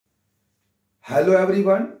Hello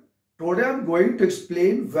everyone. Today I am going to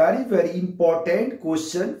explain very important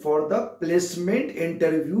question for the placement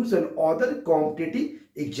interviews and other competitive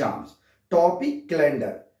exams. Topic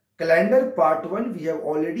calendar. Calendar part 1 we have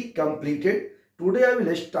already completed. Today I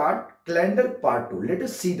will start calendar part 2. Let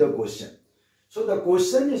us see the question. So the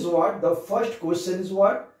question is what? The first question is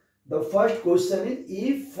what? The first question is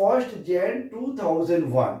if 1st Jan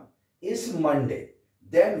 2001 is Monday,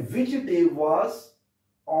 then which day was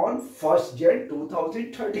on 1st Jan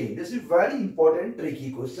 2013. This is very important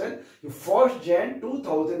tricky question. If 1st Jan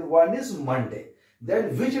 2001 is Monday,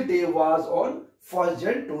 then which day was on 1st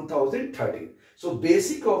Jan 2013? So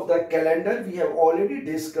basic of the calendar we have already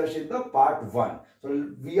discussed in the part 1.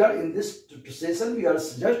 So we are in this session, we are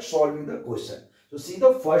just solving the question. So see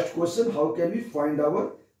the first question, how can we find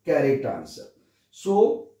our correct answer?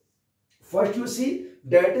 So first you see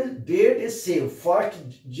that is date is same,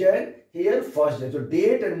 1st Jan, here 1st Jan. So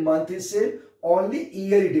date and month is same, only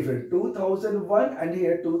year is different, 2001 and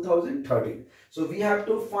here 2013. So we have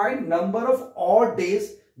to find number of odd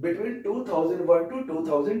days between 2001 to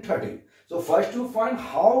 2013. So first to find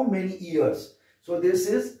how many years. So this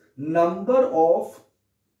is number of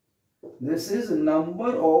years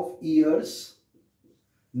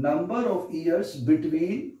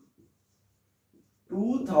between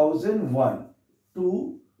 2001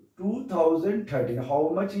 to 2013. How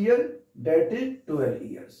much year? That is 12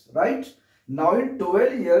 years, right? Now in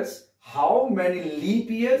 12 years, how many leap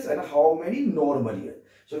years and how many normal years?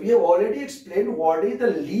 So we have already explained what is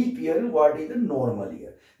the leap year and what is the normal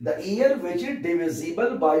year. The year which is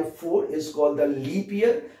divisible by 4 is called the leap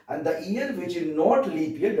year, and the year which is not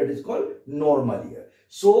leap year, that is called normal year.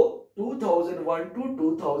 So 2001 to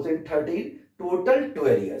 2013, total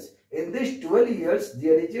 12 years. In this 12 years,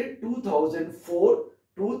 there is a 2004,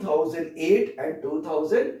 2008 and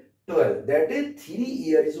 2012. That is 3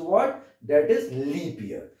 years is what? That is leap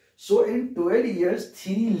year. So in 12 years,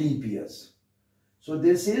 3 leap years. So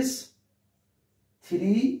this is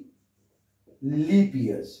 3 leap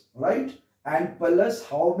years, right? And plus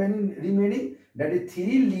how many remaining? That is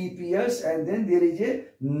 3 leap years, and then there is a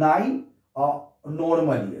 9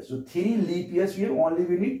 normal years. So 3 leap years we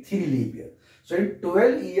need 3 leap years. So in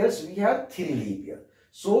 12 years we have 3 leap years.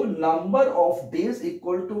 So number of days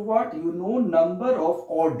equal to what? You know, number of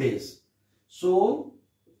odd days. So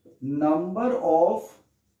number of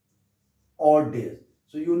odd days.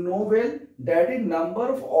 So you know well that is number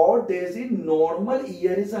of odd days in normal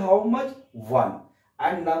year is how much? 1.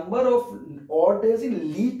 And number of odd days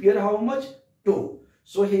in leap year how much? 2.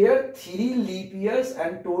 So here 3 leap years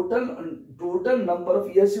and total number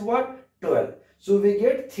of years is what? 12. So we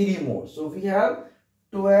get 3 more. So we have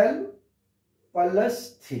 12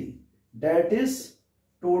 plus 3. That is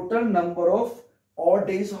total number of odd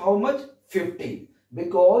days how much? 15.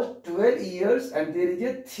 Because 12 years and there is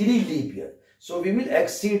a 3 leap year. So we will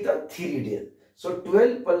exceed the 3 days. So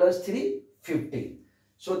 12 plus 3, 15.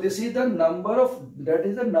 So this is the number of, that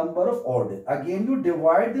is the number of odd days. Again you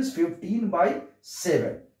divide this 15 by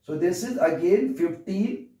 7. So this is again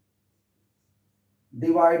 15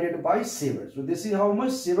 divided by 7. So this is how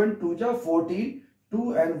much? 7 2 ja 14,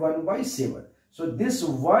 2 and 1 by 7. So this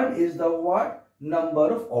 1 is the what? Number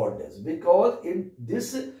of odd days. Because in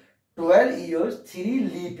this 12 years, 3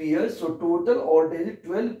 leap years, so total odd days is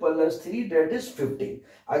 12 plus 3, that is 15.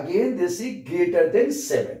 Again this is greater than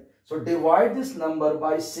 7. So divide this number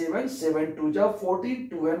by 7, 7 2 ja 14,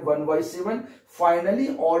 2 and 1 by 7.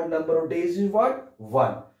 Finally odd number of days is what?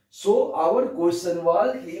 1. So our question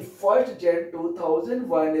was, if 1st Jan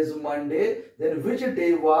 2001 is Monday, then which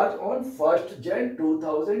day was on 1st Jan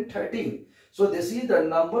 2013? So this is the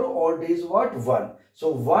number of odd days what? 1. So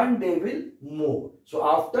 1 day will move. So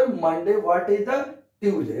after Monday, what is the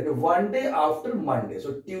Tuesday? And 1 day after Monday.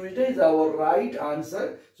 So Tuesday is our right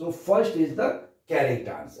answer. So first is the correct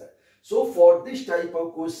answer. So for this type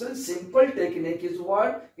of question, simple technique is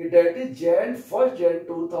what? That is 1st Jan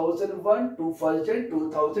 2001 to 1st Jan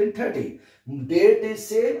 2013. Date is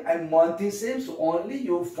same and month is same. So only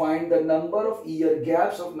you find the number of year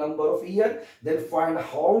gaps of number of year. Then find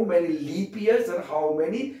how many leap years and how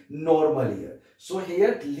many normal year. So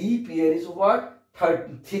here leap year is what?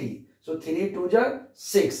 3. So 3 2 ja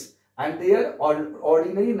 6. And their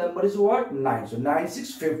ordinary number is what? 9. So 9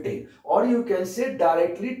 6 15. Or you can say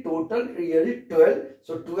directly total year is 12.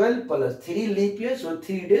 So 12 plus 3 leap years. So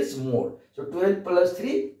 3 days more. So 12 plus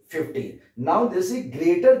 3 15. Now this is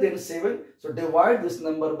greater than 7. So divide this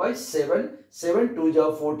number by 7. 7 2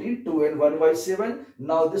 ja 14. 2 and 1 by 7.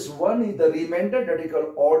 Now this 1 is the remainder, that is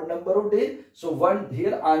called odd number of days. So 1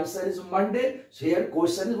 here answer is Monday. So here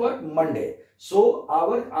question is what? Monday. So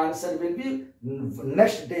our answer will be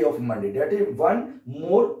next day of Monday. That is one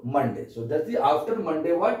more Monday. So that's the after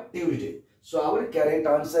Monday what? Tuesday. So our correct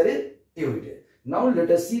answer is Tuesday. Now let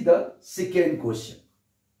us see the second question.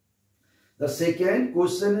 The second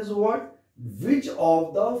question is what? Which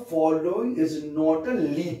of the following is not a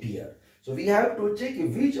leap year? So we have to check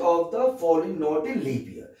which of the following not a leap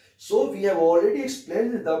year. So we have already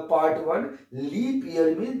explained in the part 1. Leap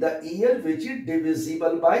year means the year which is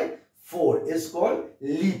divisible by 4 is called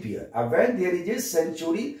leap year. And when there is a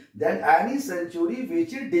century, then any century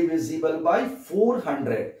which is divisible by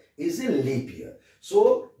 400 is a leap year.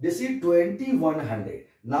 So this is 2100.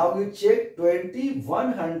 Now you check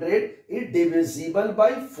 2100 is divisible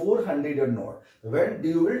by 400 or not. When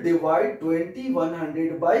you will divide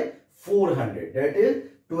 2100 by 400, that is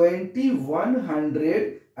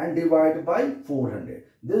 2100 and divide by 400.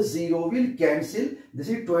 This 0 will cancel. This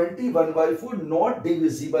is 21 by 4 not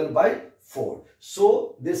divisible by 4.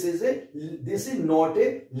 So this is not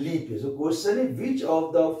a leap year. So question is which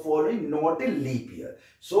of the following not a leap year?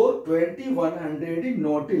 So 2100 is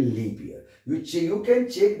not a leap year. You can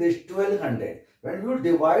check this 1200. When you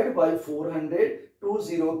divide by 400, 2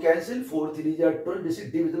 0 cancel, 4 3 are 12. This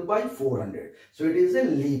is divisible by 400. So it is a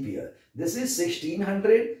leap year. This is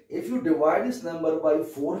 1600. If you divide this number by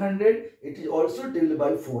 400, it is also divisible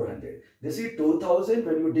by 400. This is 2000.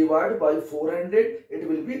 When you divide by 400, it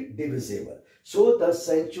will be divisible. So the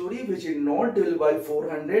century which is not divisible by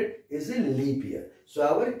 400 is a leap year. So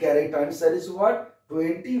our correct answer is what?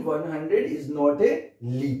 2100 is not a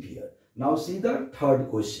leap year. Now see the third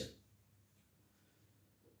question.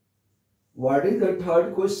 What is the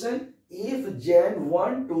third question? If Jan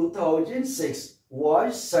 1, 2006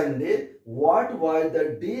 was Sunday, what was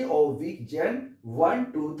the day of week Jan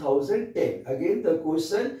 1, 2010? Again the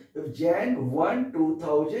question, if Jan 1,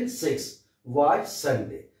 2006 was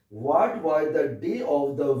Sunday, what was the day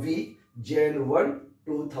of the week Jan 1,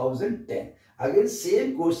 2010? Again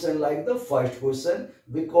same question like the first question,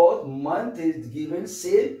 because month is given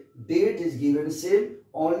same, date is given same,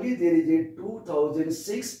 only there is a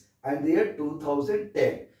 2006 and there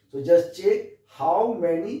 2010. So just check how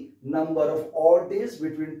many number of odd days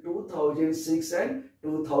between 2006 and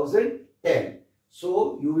 2010.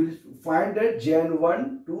 So you will find that Jan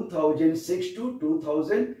 1, 2006 to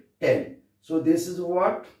 2010. So this is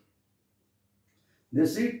what?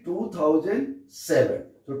 This is 2007.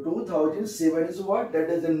 So 2007 is what? That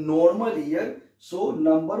is a normal year. So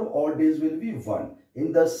number of odd days will be 1.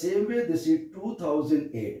 In the same way, this is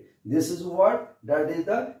 2008. This is what? That is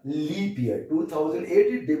the leap year. 2008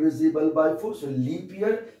 is divisible by 4. So leap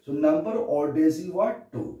year. So number of odd days is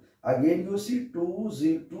what? 2. Again you see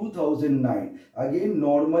 2009. Again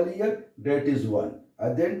normal year, that is 1.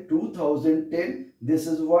 And then 2010. This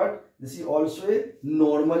is what? This is also a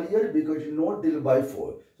normal year because it is not divided by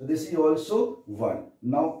 4. So this is also 1.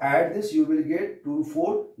 Now add this, you will get 2,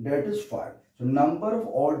 4. That is 5. So number of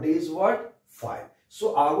odd days what? 5.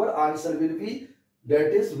 So our answer will be,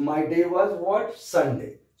 that is my day was what?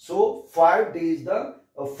 Sunday. So 5 days,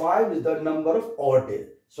 5 is the number of odd days.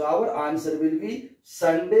 So our answer will be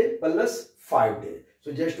Sunday plus 5 days.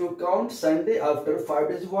 So just to count Sunday after 5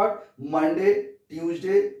 days what? Monday,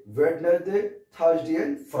 Tuesday, Wednesday, Thursday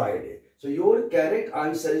and Friday. So your correct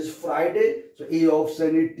answer is Friday. So A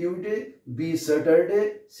option is Tuesday, B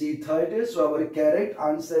Saturday, C Thursday. So our correct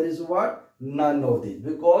answer is what? None of these,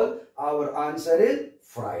 because our answer is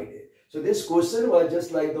Friday. So this question was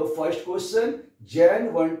just like the first question.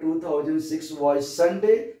 Jan 1, 2006 was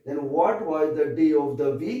Sunday. Then what was the day of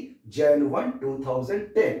the week? Jan 1,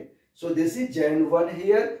 2010. So this is Jan 1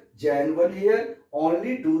 here, Jan 1 here,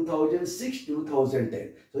 only 2006,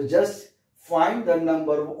 2010. So just find the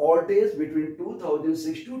number of odd days between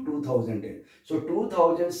 2006 to 2010. So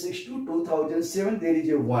 2006 to 2007 there is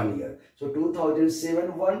a 1 year. So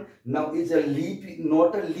 2007 1 now is a leap,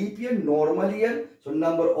 not a leap year, normal year. So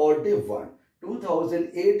number odd day 1.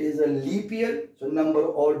 2008 is a leap year. So number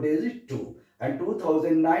odd days is 2. And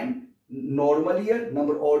 2009 normal year,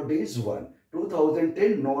 number odd days 1.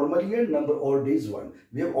 2010 normal year, number odd days 1.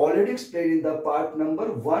 We have already explained in the part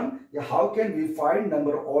number 1 how can we find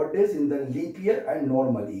number of odd days in the leap year and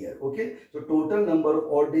normal year. Okay, so total number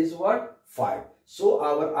of odd days what? 5. So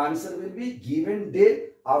our answer will be given day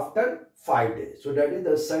after 5 days. So that is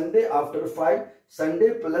the Sunday after 5.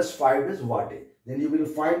 Sunday plus 5 days what day? Then you will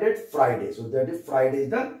find it Friday. So that is Friday is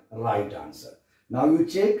the right answer. Now you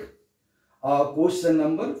check question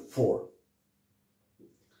number 4.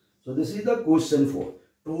 So this is the question 4.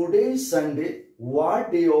 Today is Sunday.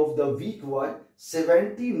 What day of the week was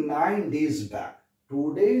 79 days back?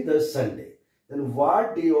 Today is the Sunday. Then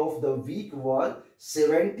what day of the week was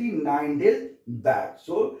 79 days back?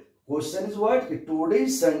 So Question is what? Today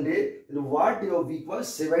is Sunday. Then what day of week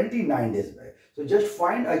was 79 days back? So just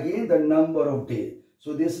find again the number of days.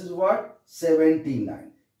 So this is what?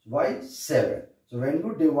 79. Why? 7. So when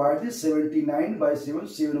you divide this 79 by 7,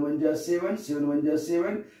 7 1 is 7, 7 1 is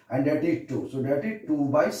 7, and that is 2. So that is 2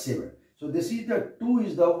 by 7. So this is the 2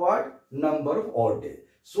 is the what? Number of odd days.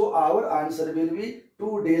 So our answer will be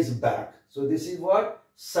 2 days back. So this is what?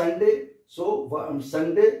 Sunday. So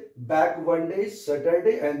Sunday, back 1 day,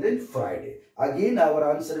 Saturday, and then Friday. Again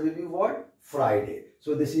our answer will be what? Friday.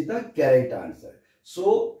 So this is the correct answer.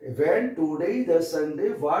 So when today the Sunday,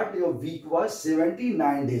 what day of week was?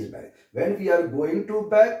 79 days back. When we are going to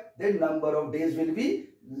back, then number of days will be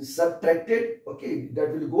subtracted. Okay,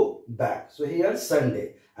 that will go back. So here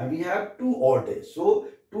Sunday, and we have 2 odd days. So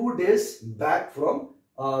 2 days back from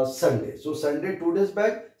Sunday. So Sunday 2 days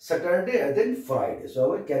back, Saturday, and then Friday.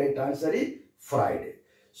 So our correct answer is Friday.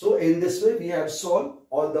 So in this way we have solved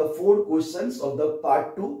all the 4 questions of the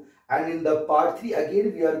part 2. And in the part 3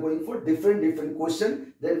 again we are going for different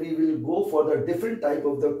question. Then we will go for the different type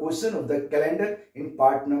of the question of the calendar in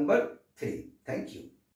part number 3. Thank you.